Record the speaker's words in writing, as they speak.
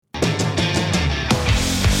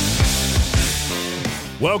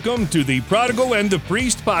Welcome to the Prodigal and the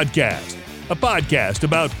Priest podcast, a podcast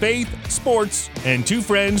about faith, sports, and two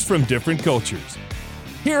friends from different cultures.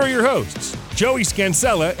 Here are your hosts, Joey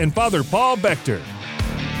Scansella and Father Paul Bechter.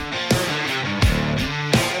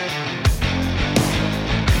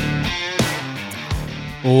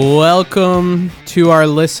 Welcome to our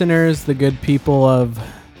listeners, the good people of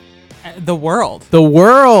the world. The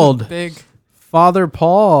world. Big. Father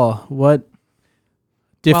Paul, what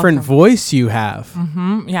different Welcome. voice you have.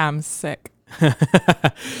 Yeah, I'm sick.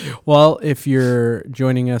 Well, if you're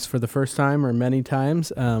joining us for the first time or many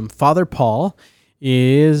times, Father Paul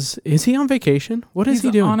is he on vacation? What is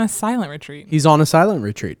he doing? On a silent retreat. He's on a silent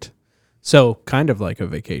retreat. So kind of like a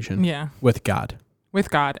vacation. Yeah. With God.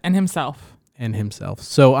 With God and himself.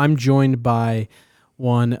 So I'm joined by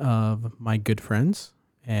one of my good friends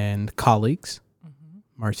and colleagues,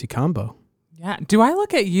 Marcy Combo. Yeah. Do I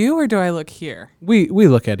look at you or do I look here? We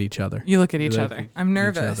look at each other. You look at each We other. look at I'm each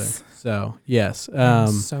nervous. other. So yes.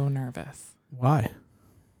 I'm so nervous. Why?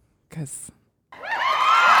 Because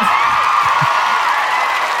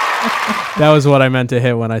That was what I meant to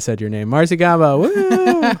hit when I said your name, Marcy Combo.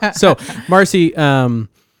 Woo! So Marcy, tell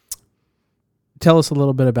us a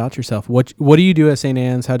little bit about yourself. What do you do at St.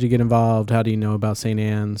 Anne's? How'd you get involved? How do you know about St.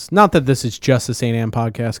 Anne's? Not that this is just a St. Anne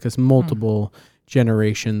podcast, because multiple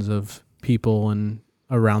generations of people and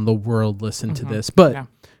around the world listen to this. But yeah.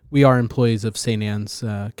 we are employees of St. Anne's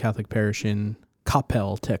Catholic Parish in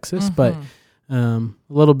Coppell, Texas. But a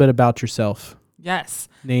little bit about yourself. Yes.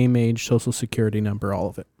 Name, age, social security number, all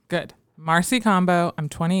of it. Good. Marcy Combo. I'm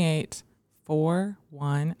 28.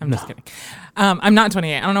 4-1. I'm just kidding. I'm not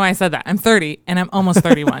 28. I don't know why I said that. I'm 30 and I'm almost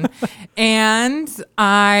 31. And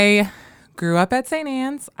I grew up at St.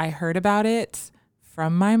 Anne's. I heard about it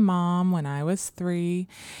from my mom when I was 3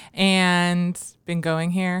 and been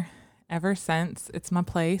going here ever since. It's my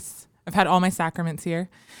place. I've had all my sacraments here.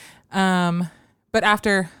 But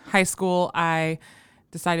after high school, I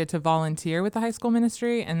decided to volunteer with the high school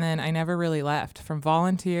ministry, and then I never really left. From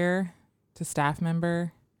volunteer to staff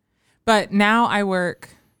member. But now I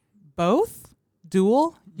work both,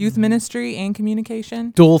 dual, youth ministry and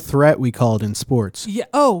communication. Dual threat, we call it in sports. Yeah.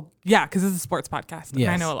 Oh, yeah, because it's a sports podcast. Yes. And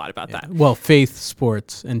I know a lot about that. Well, faith,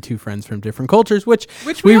 sports, and two friends from different cultures, which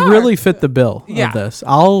we we are. really fit the bill Yeah. of this.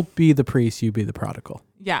 I'll be the priest, you be the prodigal.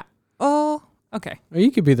 Yeah. Oh, okay. Or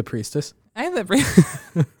you could be the priestess. I have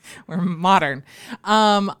we're modern.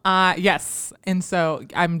 Yes. And so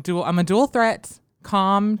I'm a dual threat,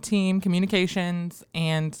 comm, team, communications,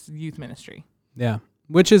 and youth ministry. Yeah.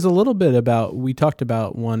 Which is a little bit about, we talked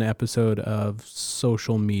about one episode of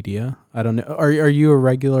social media. I don't know. Are you a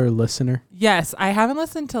regular listener? Yes. I haven't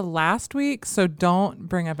listened to last week, so don't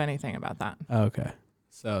bring up anything about that. Okay.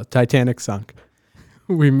 So Titanic sunk.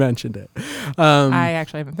 We mentioned it. I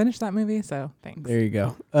actually haven't finished that movie, so thanks. There you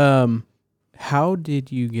go. How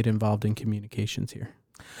did you get involved in communications here?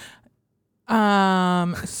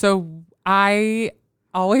 So I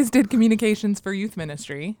always did communications for youth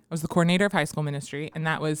ministry. I was the coordinator of high school ministry, and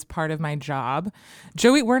that was part of my job.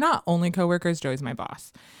 Joey, we're not only coworkers. Joey's my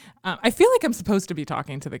boss. I feel like I'm supposed to be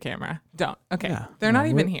talking to the camera. Don't. Okay. Yeah. They're not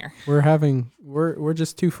even here. We're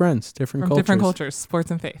just two friends, different From cultures. different cultures,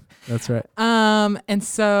 sports and faith. That's right. And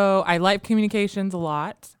so I like communications a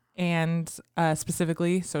lot, and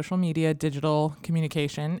specifically social media, digital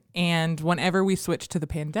communication. And whenever we switched to the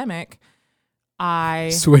pandemic,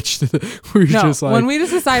 Switched to when we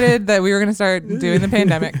just decided that we were going to start doing the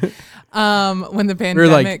pandemic, when the pandemic, we're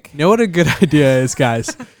like, know what a good idea is,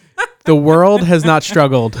 guys? The world has not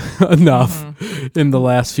struggled enough in the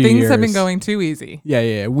last few years. things have been going too easy.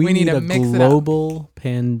 Yeah. We need to a mix it up. global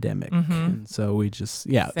pandemic. And so we just,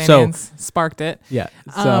 St. Anne's sparked it. Yeah.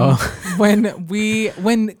 So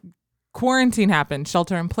when quarantine happened,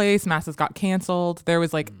 shelter in place, masses got canceled, there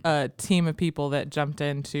was like a team of people that jumped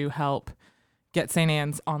in to help get St.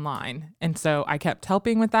 Anne's online. And so I kept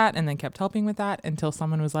helping with that and then kept helping with that until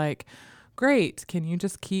someone was like, great, can you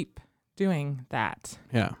just keep doing that?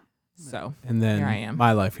 yeah. So And then here I am.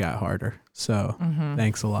 my life got harder. So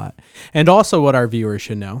thanks a lot. And also what our viewers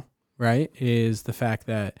should know, right, is the fact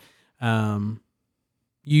that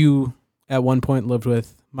you at one point lived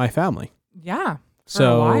with my family. Yeah. For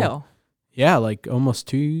So a while. Yeah, like almost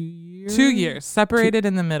 2 years. 2 years, separated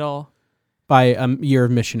in the middle. By a year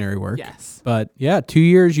of missionary work. Yes. But yeah, 2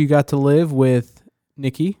 years you got to live with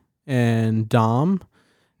Nikki and Dom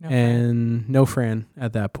no Fran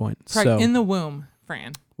at that point. So in the womb,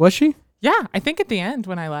 Fran. was she? Yeah, I think at the end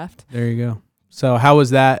when I left. There you go. So how was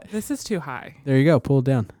that? This is too high. There you go. Pull it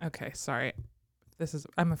down. Okay, sorry.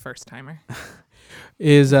 I'm a first timer.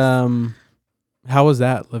 How was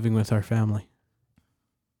that living with our family?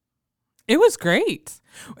 It was great.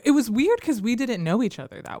 It was weird because we didn't know each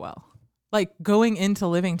other that well. Like going into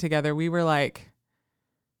living together, we were like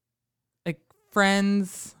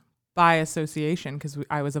friends by association because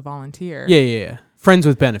I was a volunteer. Yeah. Friends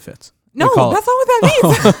with benefits. No, that's not what that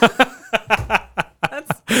means.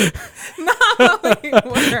 That's not what we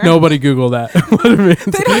were. Nobody Google that. What it means.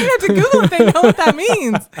 They don't even have to Google it. They know what that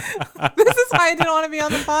means. This is why I didn't want to be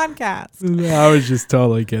on the podcast. No, I was just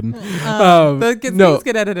totally kidding. Things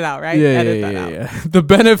get edited out, right? Edit that out. Yeah. The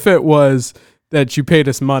benefit was that you paid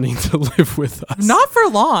us money to live with us. Not for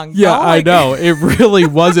long. Yeah, I know. It really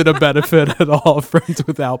wasn't a benefit at all. Friends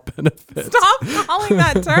without benefits. Stop calling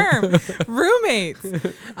that term. Roommates.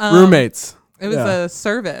 Roommates. It was a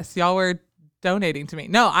service. Y'all were donating to me.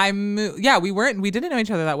 No, we didn't know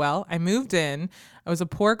each other that well. I moved in. I was a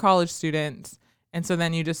poor college student. And so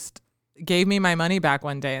then you just gave me my money back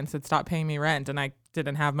one day and said, stop paying me rent. And I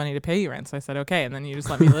didn't have money to pay you rent. So I said, okay. And then you just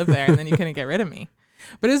let me live there and then you couldn't get rid of me.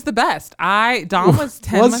 But it was the best. Dom was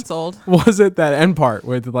 10 months old. Was it that end part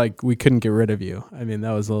where like we couldn't get rid of you? I mean,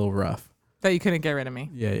 that was a little rough. That you couldn't get rid of me.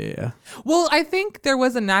 Yeah. Well, I think there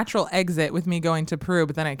was a natural exit with me going to Peru,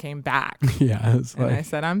 but then I came back. Yeah. And I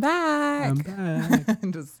said, I'm back.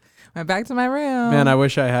 And just went back to my room. Man, I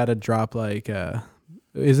wish I had a drop like,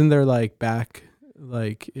 isn't there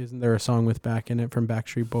a song with back in it from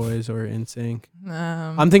Backstreet Boys or NSYNC?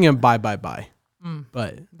 I'm thinking Bye Bye Bye.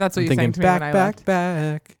 But that's what I'm you sang to me when I left.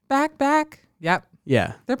 Back. Yep.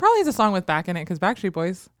 Yeah. There probably is a song with back in it because Backstreet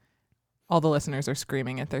Boys, all the listeners are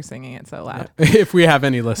screaming it. They're singing it so loud. Yeah. If we have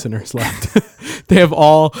any listeners left, they have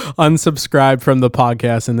all unsubscribed from the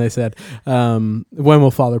podcast and they said, when will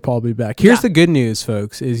Father Paul be back? Here's the good news,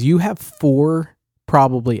 folks, is you have 4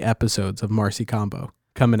 probably episodes of Marcy Combo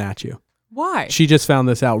coming at you. Why? She just found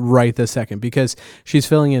this out right this second because she's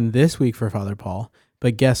filling in this week for Father Paul.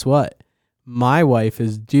 But guess what? My wife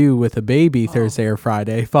is due with a baby Thursday or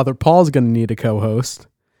Friday. Father Paul's going to need a co-host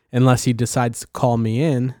unless he decides to call me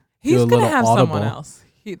in. He's going to have someone else.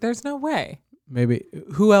 There's no way. Maybe.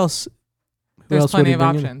 Who else? There's plenty of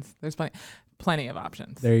options. There's plenty of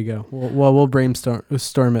options. There you go. We'll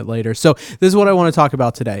brainstorm it later. So this is what I want to talk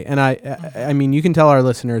about today. And I mean, you can tell our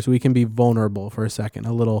listeners we can be vulnerable for a second.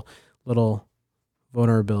 A little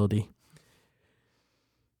vulnerability.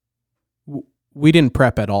 We didn't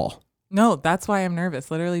prep at all. No, that's why I'm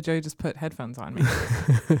nervous. Literally, Joey just put headphones on me.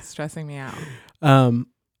 It's stressing me out.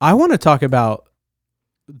 I want to talk about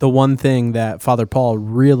the one thing that Father Paul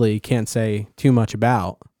really can't say too much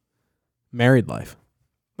about: married life.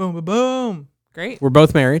 Boom, boom, boom. Great. We're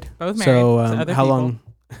both married. Both married. So to other how people. long?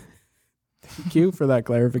 Thank you for that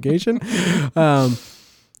clarification. How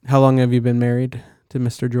long have you been married to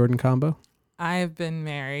Mr. Jordan Combo? I've been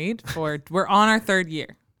married we're on our 3rd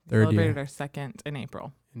year. We celebrated our 2nd in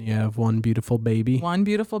April. And you have one beautiful baby. One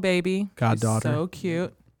beautiful baby. Goddaughter. She's so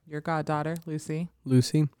cute. Your goddaughter, Lucy.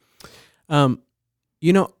 I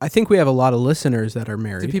think we have a lot of listeners that are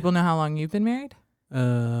married. Do people know how long you've been married?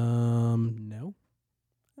 No.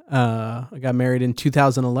 I got married in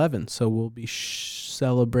 2011, so we'll be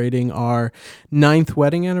celebrating our 9th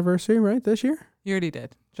wedding anniversary, right, this year? You already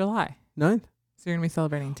did. July. 9th? So you're going to be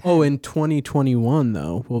celebrating 10. Oh, in 2021,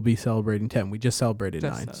 though, we'll be celebrating 10. We just celebrated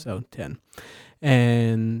 9, so 10.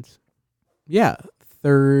 And yeah,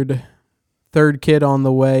 third kid on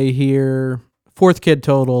the way here, 4th kid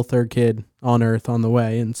total, 3rd kid on earth on the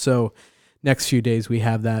way. And so next few days we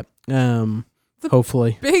have that.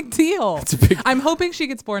 Hopefully. Big deal. It's a big. I'm hoping she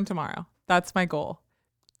gets born tomorrow. That's my goal.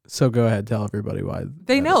 So go ahead, tell everybody why.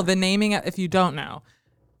 They know the naming. If you don't know,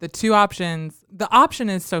 the 2 options. The option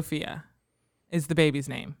is Sophia, is the baby's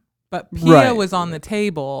name, but Pia was on the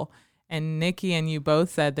table. And Nikki and you both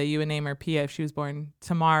said that you would name her Pia if she was born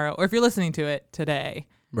tomorrow, or if you're listening to it today.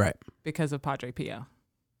 Right. Because of Padre Pio.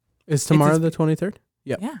 Is tomorrow the 23rd?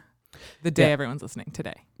 Yep. Yeah. The day everyone's listening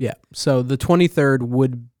today. Yeah. So the 23rd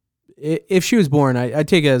would, if she was born, I'd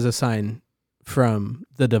take it as a sign from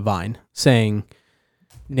the divine saying,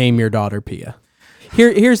 name your daughter Pia.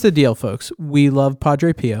 Here's the deal, folks. We love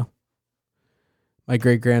Padre Pio. My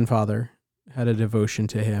great-grandfather had a devotion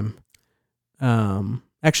to him.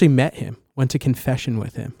 Actually met him, went to confession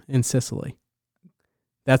with him in Sicily.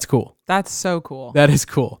 That's cool. That's so cool. That is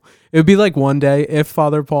cool. It would be like one day if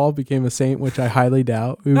Father Paul became a saint, which I highly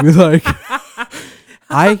doubt, we'd be like,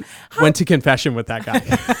 I went to confession with that guy.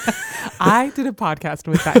 I did a podcast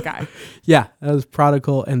with that guy. Yeah, that was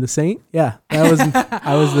Prodigal and the Saint. Yeah, I was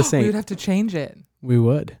the saint. We would have to change it. We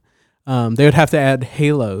would. They would have to add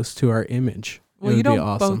halos to our image. Well, you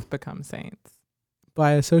don't both become saints.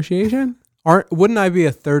 By association? Wouldn't I be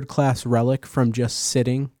a 3rd class relic from just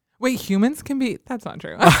sitting Wait, humans can be? That's not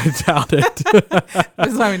true. I doubt it.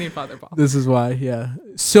 This is why we need Father Paul. This is why, yeah.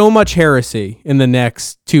 So much heresy in the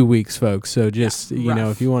next 2 weeks, folks. So just,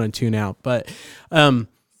 rough. if you want to tune out. But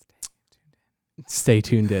stay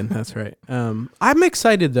tuned in. That's right. I'm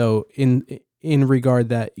excited, though, in regard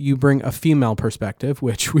that you bring a female perspective,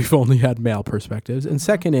 which we've only had male perspectives. And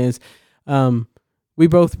second is we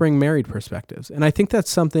both bring married perspectives. And I think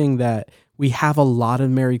that's something that we have a lot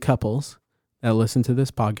of married couples that listen to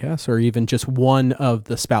this podcast, or even just one of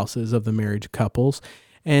the spouses of the married couples.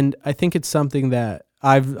 And I think it's something that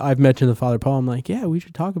I've mentioned to Father Paul. I'm like, yeah, we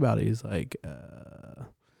should talk about it. He's like,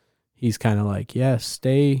 he's kind of like, yes,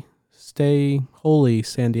 stay holy,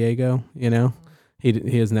 San Diego.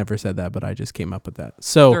 He has never said that, but I just came up with that.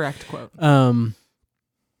 So direct quote.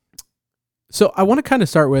 So I want to kind of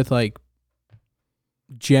start with like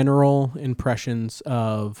general impressions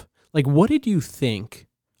of like, what did you think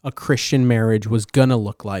a Christian marriage was gonna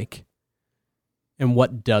look like, and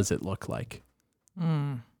what does it look like?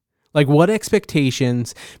 Like, what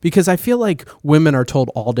expectations? Because I feel like women are told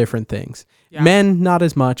all different things. Yeah. Men, not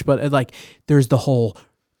as much, but like there's the whole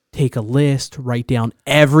take a list, write down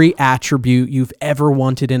every attribute you've ever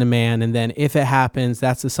wanted in a man, and then if it happens,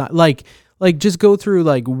 that's the sign. Like just go through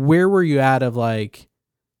like where were you at of like,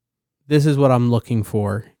 this is what I'm looking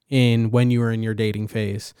for in when you were in your dating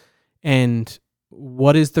phase, and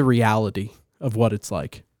what is the reality of what it's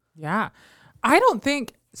like? Yeah. I don't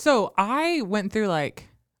think so. I went through like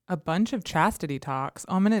a bunch of chastity talks.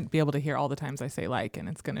 I'm going to be able to hear all the times I say like, and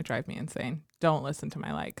it's going to drive me insane. Don't listen to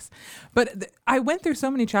my likes. But I went through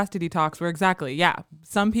so many chastity talks where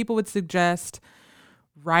some people would suggest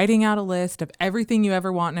writing out a list of everything you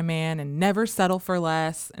ever want in a man and never settle for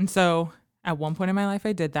less. And so at one point in my life,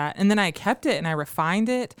 I did that. And then I kept it and I refined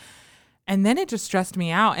it. And then it just stressed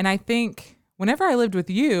me out. And I think whenever I lived with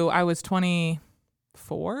you, I was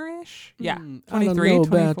 24-ish. Yeah. 23, I don't know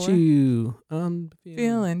 24. about you. I'm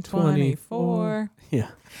feeling 24.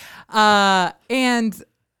 Yeah. And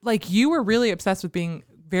like you were really obsessed with being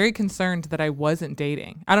very concerned that I wasn't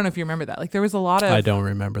dating. I don't know if you remember that. Like there was a lot of... I don't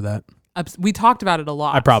remember that. We talked about it a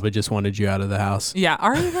lot. I probably just wanted you out of the house. Yeah.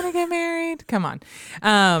 Are you going to get married? Come on.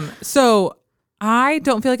 So I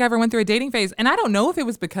don't feel like I ever went through a dating phase. And I don't know if it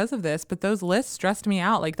was because of this, but those lists stressed me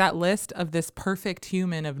out. Like that list of this perfect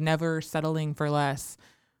human of never settling for less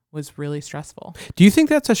was really stressful. Do you think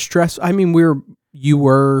that's a stress? I mean, you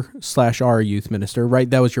were / are a youth minister, right?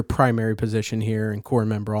 That was your primary position here and core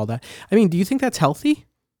member, all that. I mean, do you think that's healthy?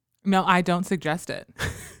 No, I don't suggest it.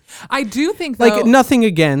 I do think though, like nothing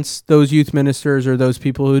against those youth ministers or those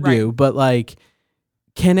people who do, but like,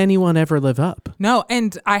 can anyone ever live up? No.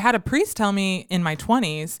 And I had a priest tell me in my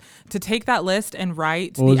 20s to take that list and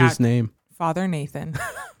write. What was his name? Father Nathan.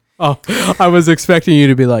 Oh, I was expecting you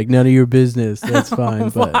to be like, none of your business. That's fine.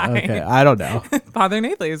 But okay, I don't know. Father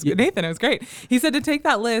Nathan, it was great. He said to take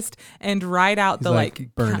that list and write out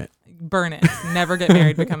burn it, never get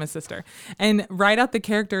married, become a sister, and write out the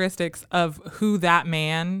characteristics of who that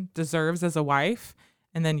man deserves as a wife.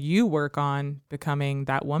 And then you work on becoming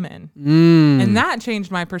that woman. And that changed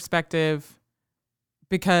my perspective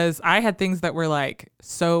because I had things that were like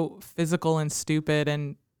so physical and stupid.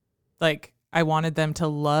 And like, I wanted them to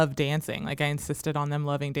love dancing. Like I insisted on them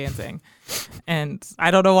loving dancing. And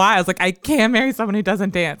I don't know why. I was like, I can't marry someone who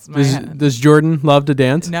doesn't dance. Does Jordan love to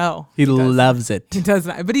dance? No. He loves it. He does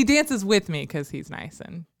not. But he dances with me because he's nice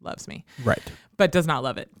and loves me. Right. But does not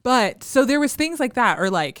love it. But so there was things like that, or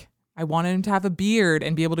like, I wanted him to have a beard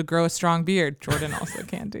and be able to grow a strong beard. Jordan also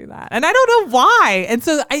can't do that. And I don't know why. And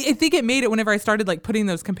so I think it made it whenever I started like putting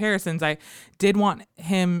those comparisons, I did want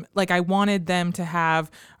him, like I wanted them to have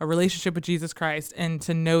a relationship with Jesus Christ and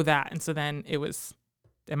to know that. And so then it was,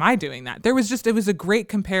 am I doing that? It was a great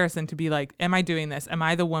comparison to be like, am I doing this? Am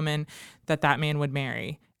I the woman that man would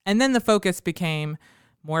marry? And then the focus became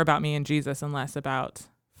more about me and Jesus and less about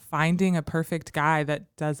finding a perfect guy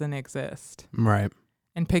that doesn't exist. Right.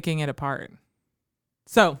 And picking it apart.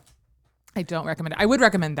 So I don't recommend it. I would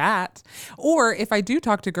recommend that. Or if I do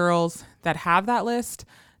talk to girls that have that list,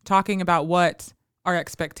 talking about what are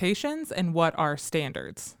expectations and what are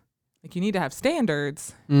standards. Like you need to have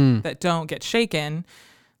standards that don't get shaken.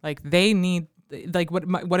 Like they need, like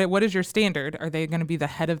what is your standard? Are they going to be the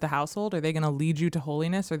head of the household? Are they going to lead you to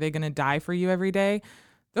holiness? Are they going to die for you every day?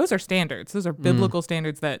 Those are standards. Those are biblical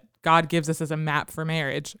standards that God gives us as a map for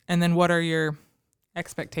marriage. And then what are your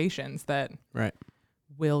expectations that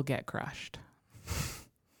will get crushed?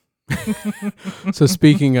 So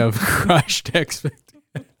speaking of crushed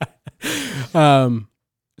expectations,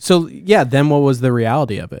 so yeah, then what was the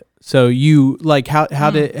reality of it? So you like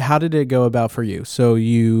how did it go about for you? So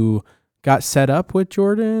you got set up with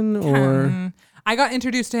Jordan, or I got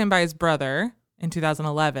introduced to him by his brother in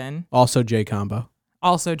 2011. also Jay Combo?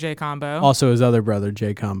 Also Jay Combo. Also his other brother,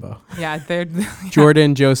 Jay Combo. Yeah, they're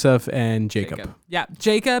Jordan, Joseph, and Jacob. Yeah,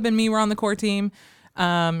 Jacob and me were on the core team.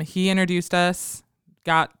 He introduced us,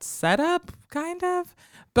 got set up, kind of.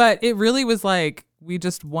 But it really was like we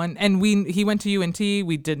just won. And he went to UNT.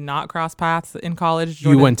 We did not cross paths in college.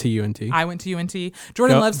 Jordan, You went to UNT. I went to UNT.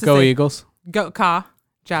 Jordan loves to go say... Eagles. Go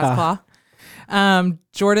Jazz Claw.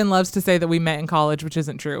 Jordan loves to say that we met in college, which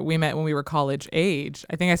isn't true. We met when we were college age.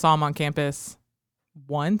 I think I saw him on campus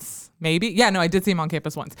once, maybe. Yeah, no, I did see him on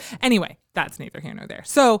campus once. Anyway, that's neither here nor there.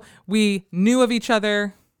 So we knew of each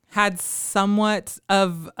other, had somewhat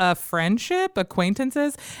of a friendship,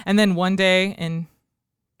 acquaintances. And then one day in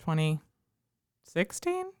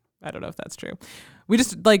 2016, I don't know if that's true, we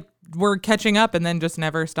just were catching up and then just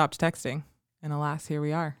never stopped texting. And alas, here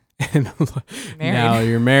we are. And now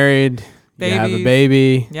you're married. You have a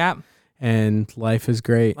baby. Yeah. And life is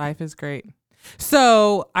great. Life is great.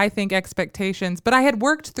 So I think expectations, but I had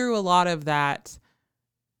worked through a lot of that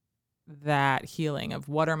healing of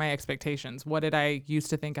what are my expectations? What did I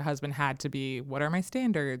used to think a husband had to be? What are my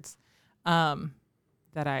standards? That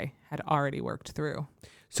I had already worked through.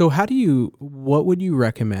 So what would you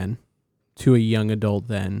recommend to a young adult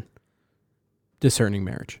then discerning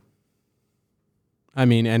marriage? I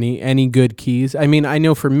mean, any good keys? I mean, I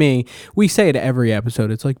know for me, we say it every episode.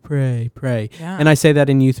 It's like, pray. Yeah. And I say that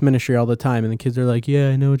in youth ministry all the time. And the kids are like,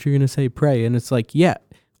 yeah, I know what you're going to say, pray. And it's like, yeah,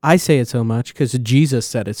 I say it so much because Jesus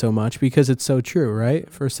said it so much because it's so true, right?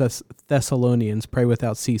 First Thessalonians, pray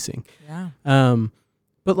without ceasing. Yeah.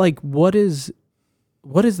 But like, what is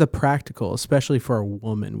the practical, especially for a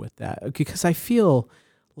woman with that? Because I feel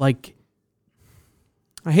like,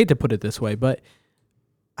 I hate to put it this way, but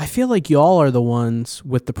I feel like y'all are the ones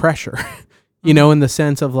with the pressure, in the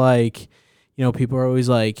sense of like, people are always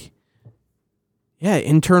like, yeah,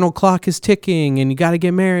 internal clock is ticking and you got to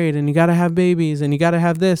get married and you got to have babies and you got to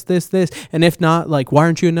have this. And if not, like, why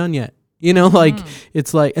aren't you a nun yet?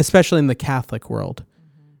 It's like, especially in the Catholic world,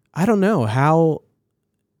 I don't know how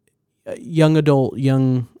young adult,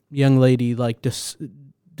 young lady, like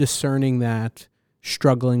discerning that,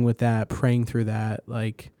 struggling with that, praying through that,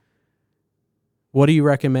 like, what do you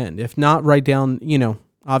recommend? If not, write down,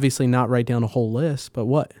 obviously not write down a whole list, but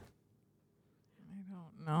what? I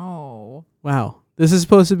don't know. Wow. This is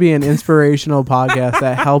supposed to be an inspirational podcast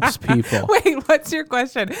that helps people. Wait, what's your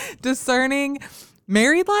question? Discerning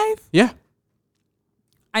married life? Yeah.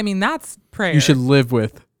 I mean, that's prayer. You should live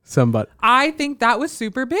with somebody. I think that was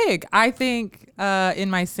super big. I think in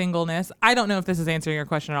my singleness, I don't know if this is answering your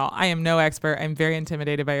question at all. I am no expert. I'm very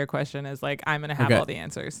intimidated by your question as like, I'm going to have all the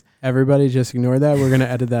answers. Everybody just ignore that. We're going to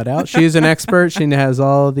edit that out. She's an expert. She has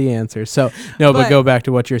all the answers. So no, but go back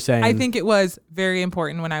to what you're saying. I think it was very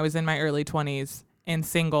important when I was in my early 20s and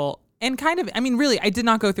single. And kind of, I mean, really, I did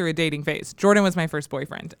not go through a dating phase. Jordan was my first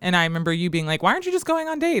boyfriend. And I remember you being like, why aren't you just going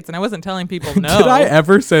on dates? And I wasn't telling people no. Did I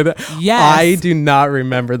ever say that? Yes. I do not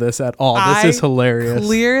remember this at all. This is hilarious.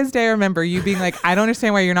 Clear as day, I remember you being like, I don't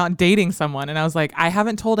understand why you're not dating someone. And I was like, I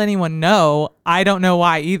haven't told anyone no. I don't know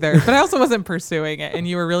why either. But I also wasn't pursuing it. And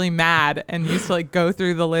you were really mad and used to like go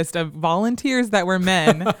through the list of volunteers that were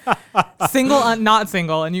men, single, not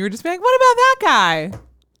single. And you were just being like, what about that guy?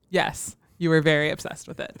 Yes. You were very obsessed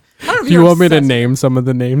with it. I don't know if Do you want me to name some of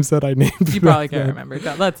the names that I named? You probably can't remember.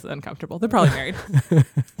 That's uncomfortable. They're probably married.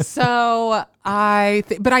 So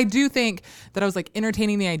but I do think that I was like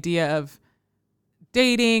entertaining the idea of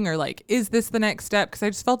dating or like, is this the next step? Because I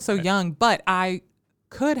just felt so young, but I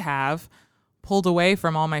could have pulled away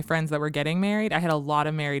from all my friends that were getting married. I had a lot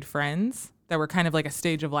of married friends that were kind of like a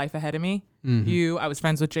stage of life ahead of me. Mm-hmm. I was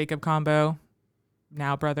friends with Jacob Combo,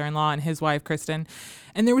 now brother-in-law, and his wife Kristen,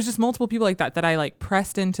 and there was just multiple people like that I like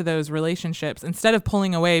pressed into those relationships instead of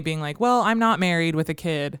pulling away, being like, well, I'm not married with a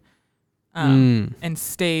kid, and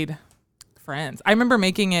stayed friends. I remember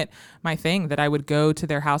making it my thing that I would go to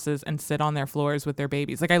their houses and sit on their floors with their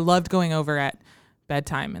babies. Like I loved going over at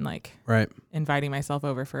bedtime and like inviting myself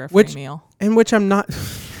over for a free meal. And which I'm not.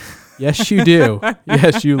 Yes, you do.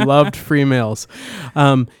 Yes, you loved free meals.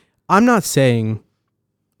 I'm not saying.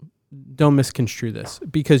 Don't misconstrue this,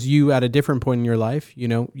 because you at a different point in your life,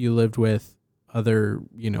 you lived with other,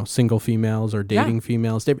 single females or dating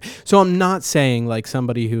females. So I'm not saying like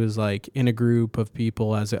somebody who is like in a group of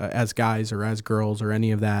people as guys or as girls or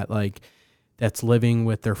any of that, like that's living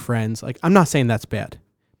with their friends. Like, I'm not saying that's bad,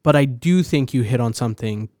 but I do think you hit on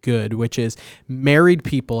something good, which is married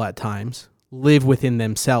people at times, live within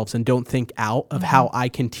themselves and don't think out of how I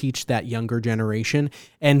can teach that younger generation,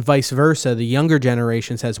 and vice versa. The younger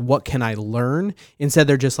generation says, what can I learn? Instead,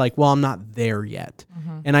 they're just like, well, I'm not there yet.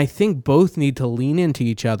 And I think both need to lean into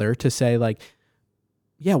each other to say, like,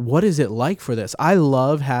 yeah, what is it like for this? I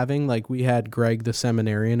love having, like, we had Greg the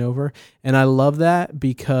seminarian over, and I love that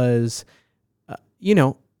because,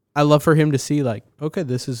 I love for him to see, like, okay,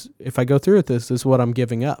 this is, if I go through with this is what I'm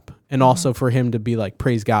giving up. And also for him to be like,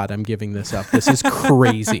 praise God, I'm giving this up. This is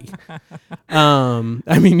crazy. I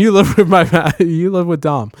mean, you live with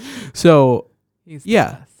Dom. So He's yeah.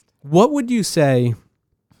 the best. What would you say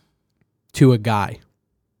to a guy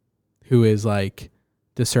who is like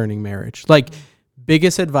discerning marriage? Like,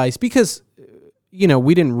 biggest advice, because,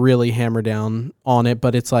 we didn't really hammer down on it,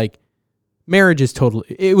 but it's like, marriage is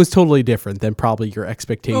it was totally different than probably your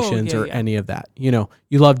expectations any of that. You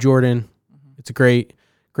love Jordan. It's a great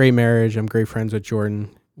marriage. I'm great friends with Jordan.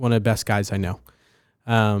 One of the best guys I know.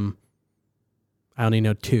 I only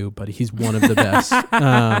know two, but he's one of the best.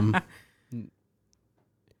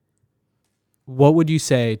 What would you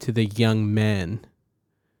say to the young men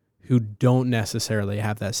who don't necessarily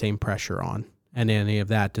have that same pressure on and any of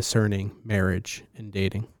that discerning marriage and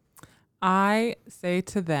dating? I say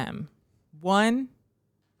to them, 1,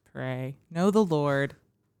 pray, know the Lord,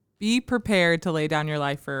 be prepared to lay down your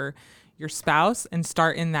life for your spouse and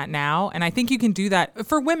start in that now. And I think you can do that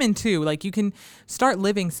for women too. Like, you can start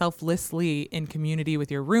living selflessly in community with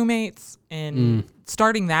your roommates and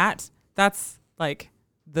starting that's like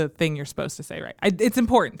the thing you're supposed to say, right? It's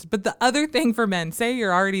important. But the other thing for men, say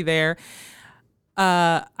you're already there.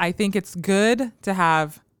 I think it's good to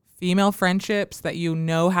have female friendships that you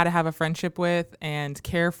know how to have a friendship with and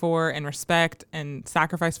care for and respect and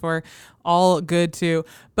sacrifice for. All good too.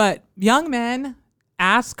 But young men,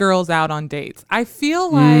 ask girls out on dates. I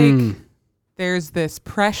feel like there's this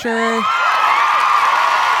pressure.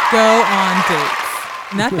 Go on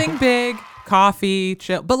dates. Nothing big, coffee,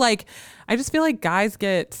 chill. But like, I just feel like guys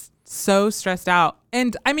get so stressed out.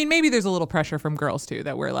 And I mean, maybe there's a little pressure from girls too,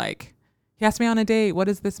 that we're like, he asked me on a date. What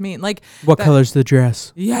does this mean? Like, what color's the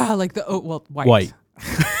dress? Yeah, like white. White.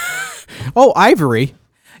 Oh, ivory.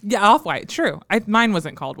 Yeah, off-white. True. Mine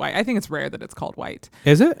wasn't called white. I think it's rare that it's called white.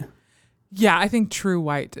 Is it? Yeah, I think true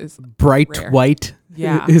white is bright rare. White.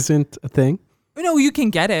 Yeah, isn't a thing. No, you can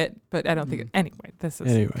get it, but I don't think. Anyway,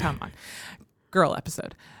 come on, girl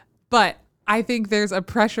episode. But I think there's a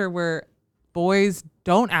pressure where boys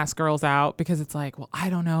don't ask girls out because it's like, well, I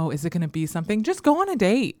don't know. Is it going to be something? Just go on a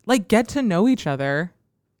date. Like, get to know each other.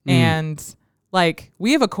 And like,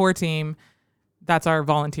 we have a core team. That's our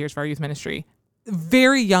volunteers for our youth ministry.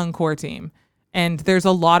 Very young core team. And there's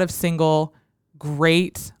a lot of single,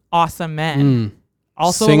 great, awesome men.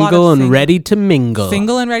 Also single and ready to mingle.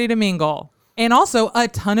 Single and ready to mingle. And also a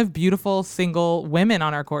ton of beautiful single women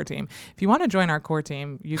on our core team. If you want to join our core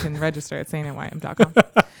team, you can register at stnyym.com.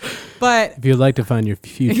 But if you'd like to find your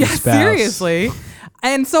future spouse. Seriously.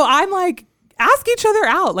 And so I'm like, ask each other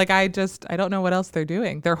out. Like, I don't know what else they're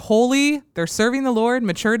doing. They're holy. They're serving the Lord,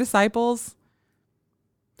 mature disciples.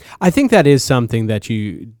 I think that is something that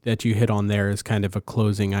you hit on there as kind of a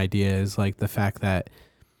closing idea, is like the fact that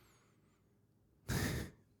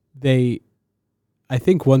I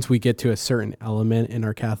think once we get to a certain element in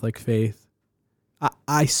our Catholic faith,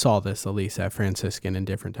 I saw this at least at Franciscan in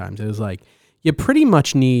different times. It was like, you pretty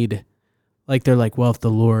much need, like, they're like, well, if the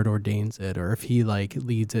Lord ordains it or if he like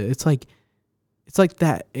leads it, it's like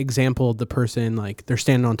that example of the person, like, they're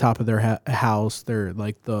standing on top of their house. They're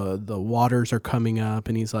like, the waters are coming up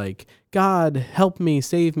and he's like, God, help me,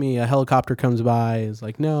 save me. A helicopter comes by. It's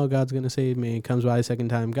like, no, God's going to save me. Comes by a second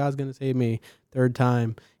time. God's going to save me. Third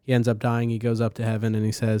time. He ends up dying. He goes up to heaven and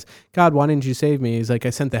he says, God, why didn't you save me? He's like, I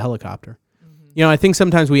sent the helicopter. I think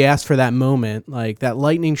sometimes we ask for that moment, like that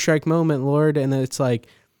lightning strike moment, Lord. And it's like,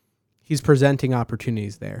 he's presenting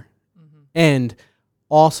opportunities there. And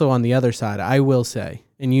also on the other side, I will say,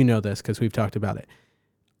 and you know this because we've talked about it,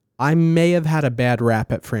 I may have had a bad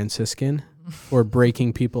rap at Franciscan for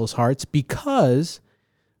breaking people's hearts because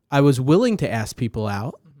I was willing to ask people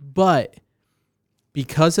out, but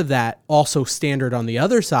because of that also standard on the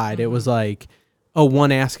other side, it was like, oh, one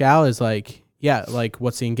ask out is like, yeah, like,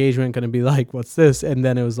 what's the engagement going to be like? What's this? And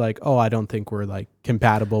then it was like, oh, I don't think we're like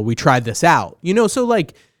compatible. We tried this out, so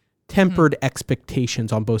like tempered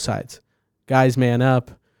expectations on both sides. Guys, man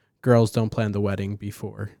up. Girls, don't plan the wedding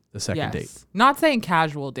before the second date. Not saying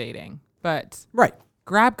casual dating, but right.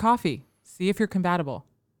 Grab coffee. See if you're compatible.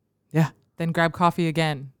 Yeah. Then grab coffee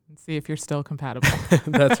again and see if you're still compatible.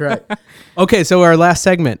 That's right. Okay, so our last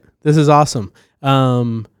segment. This is awesome.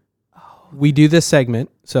 We do this segment.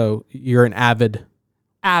 So you're an avid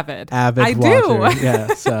Avid watcher. do. Yeah.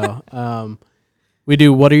 So we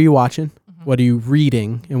do. What are you watching? What are you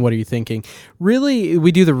reading? And what are you thinking? Really,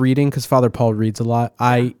 we do the reading because Father Paul reads a lot.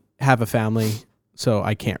 I have a family, so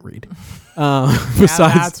I can't read.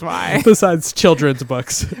 That's why. Besides children's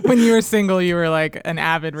books. When you were single, you were like an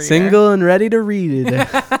avid reader. Single and ready to read it.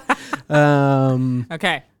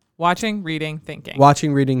 Okay. Watching, reading, thinking.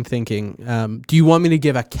 Watching, reading, thinking. Do you want me to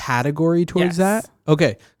give a category towards Yes. that?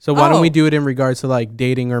 Okay. So why don't we do it in regards to like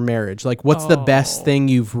dating or marriage? Like what's the best thing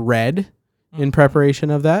you've read in preparation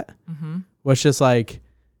of that? Mm-hmm. What's just like,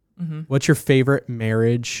 what's your favorite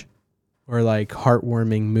marriage or like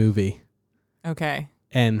heartwarming movie? Okay.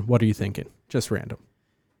 And what are you thinking? Just random.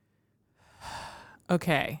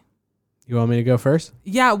 Okay. You want me to go first?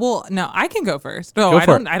 Yeah, well, no, I can go first. No, I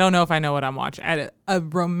don't know if I know what I'm watching.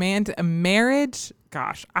 A marriage,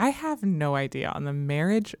 gosh, I have no idea on the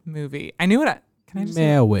marriage movie. I knew what can I just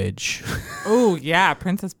Marriage. Oh, yeah,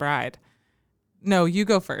 Princess Bride. No, you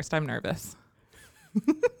go first. I'm nervous.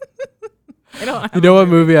 I don't have You know what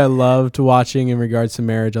movie I loved watching in regards to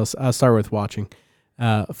marriage? I'll start with watching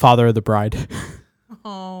Father of the Bride.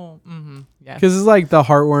 Oh, yes. Because it's like the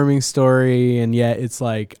heartwarming story, and yet it's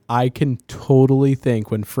like I can totally think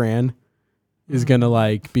when Fran is gonna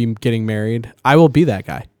like be getting married, I will be that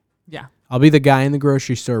guy. Yeah. I'll be the guy in the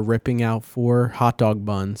grocery store ripping out 4 hot dog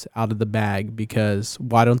buns out of the bag because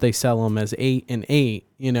why don't they sell them as 8 and 8,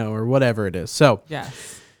 or whatever it is. So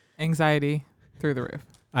Yes. Anxiety through the roof.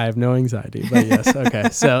 I have no anxiety, but yes. Okay.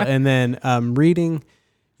 So, and then reading,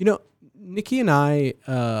 Nikki and I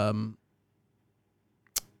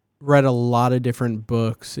read a lot of different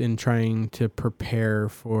books in trying to prepare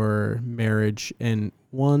for marriage. And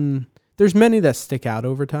there's many that stick out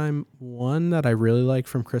over time. One that I really liked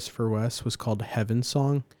from Christopher West was called Heaven's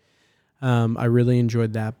Song. I really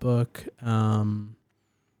enjoyed that book.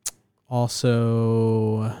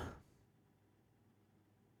 Also,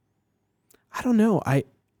 I don't know. I'm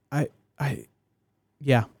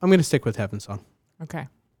going to stick with Heaven's Song. Okay.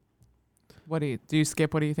 Do you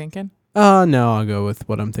skip? What are you thinking? No, I'll go with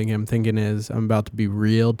what I'm thinking. I'm thinking is I'm about to be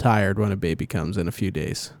real tired when a baby comes in a few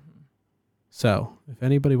days. So if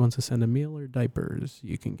anybody wants to send a meal or diapers,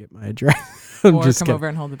 you can get my address. Or come over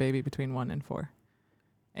and hold the baby between 1 and 4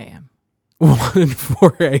 a.m. 1 and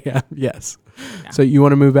 4 a.m. Yes. Yeah. So you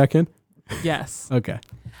want to move back in? Yes. Okay.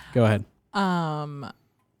 Go ahead.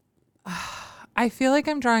 I feel like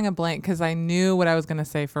I'm drawing a blank because I knew what I was going to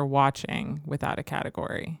say for watching without a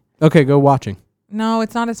category. Okay, go watching. No,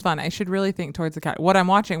 it's not as fun. I should really think towards the what I'm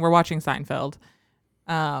watching. We're watching Seinfeld,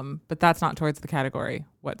 but that's not towards the category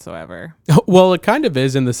whatsoever. Well, it kind of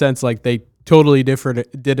is in the sense like they totally did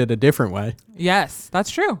it a different way. Yes, that's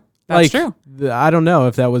true. That's true. I don't know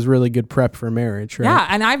if that was really good prep for marriage, right? Yeah,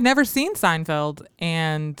 and I've never seen Seinfeld,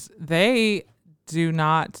 and they do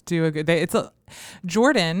not do a good.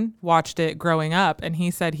 Jordan watched it growing up, and he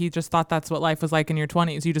said he just thought that's what life was like in your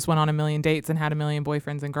 20s. You just went on a million dates and had a million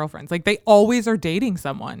boyfriends and girlfriends. Like they always are dating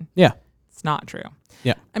someone. Yeah. It's not true.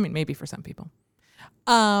 Yeah. I mean, maybe for some people.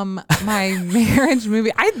 My marriage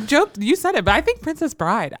movie, I joked, you said it, but I think Princess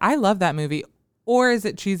Bride. I love that movie. Or is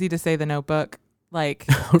it cheesy to say The Notebook? Like,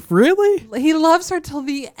 really? He loves her till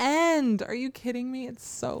the end. Are you kidding me? It's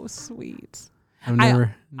so sweet. I've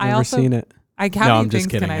never seen it. How many things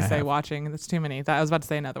can I say watching? That's too many. I was about to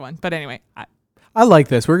say another one. But anyway. I like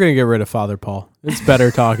this. We're going to get rid of Father Paul. It's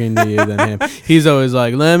better talking to you than him. He's always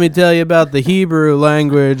like, let me tell you about the Hebrew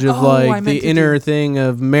language of the inner thing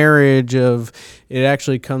of marriage. It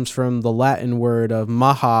actually comes from the Latin word of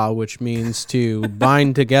maha, which means to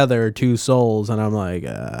bind together 2 souls. And I'm like,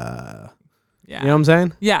 yeah. You know what I'm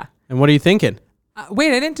saying? Yeah. And what are you thinking?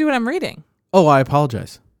 Wait, I didn't do what I'm reading. Oh, I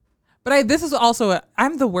apologize. But this is also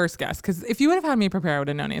I'm the worst guest because if you would have had me prepare, I would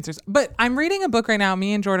have known answers. But I'm reading a book right now.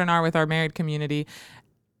 Me and Jordan are with our married community,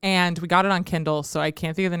 and we got it on Kindle, so I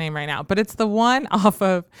can't think of the name right now. But it's the one off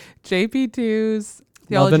of JP2's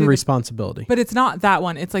Theology. Love and Responsibility. But it's not that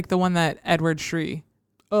one. It's like the one that Edward Shree.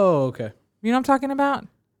 Oh, okay. You know what I'm talking about?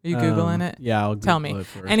 Are you Googling it? Yeah, I'll tell Google me. It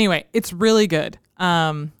for Anyway, it's really good.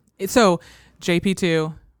 So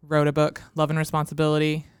JP2 wrote a book, Love and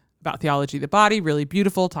Responsibility, about theology of the body, really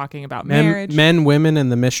beautiful, talking about marriage. Men, women,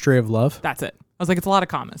 and the mystery of love. That's it. I was like, it's a lot of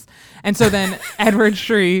commas. And so then Edward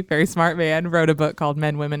Shree, very smart man, wrote a book called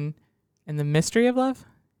Men, Women, and the Mystery of Love.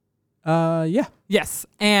 Yeah. Yes.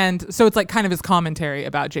 And so it's like kind of his commentary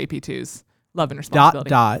about JP2's Love and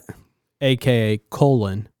Responsibility. aka :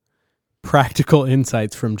 practical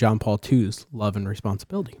insights from John Paul II's Love and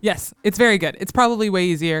Responsibility. Yes. It's very good. It's probably way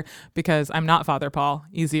easier because I'm not Father Paul,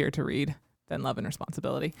 easier to read than Love and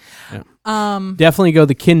Responsibility. Yeah. Definitely go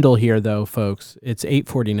the Kindle here though, folks. It's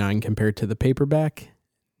 $8.49 compared to the paperback.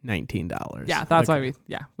 $19. Yeah, that's why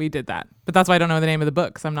we did that. But that's why I don't know the name of the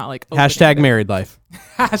book, because I'm not like Hashtag married life.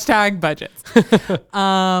 Hashtag budgets.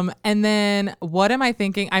 And then what am I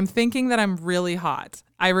thinking? I'm thinking that I'm really hot.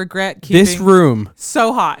 I regret keeping This room.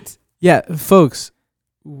 so hot. Yeah, folks,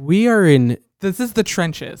 we are in. This is the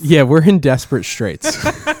trenches. Yeah, we're in desperate straits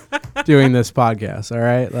doing this podcast. All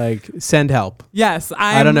right, like send help. Yes,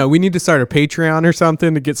 I don't know. We need to start a Patreon or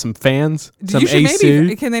something to get some fans, some you should AC.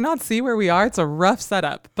 maybe. Can they not see where we are? It's a rough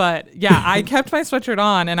setup, but yeah, I kept my sweatshirt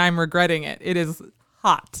on, and I'm regretting it. It is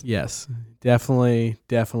hot. Yes, definitely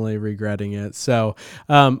regretting it. So,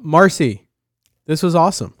 Marcy, this was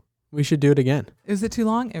awesome. We should do it again. Is it too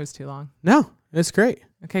long? It was too long. No, it's great.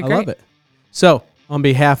 Okay, I great. love it. So, on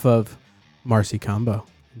behalf of Marcy Combo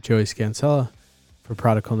and Joey Scansella for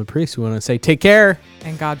Prodigal and the Priest, we want to say take care.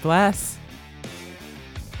 And God bless.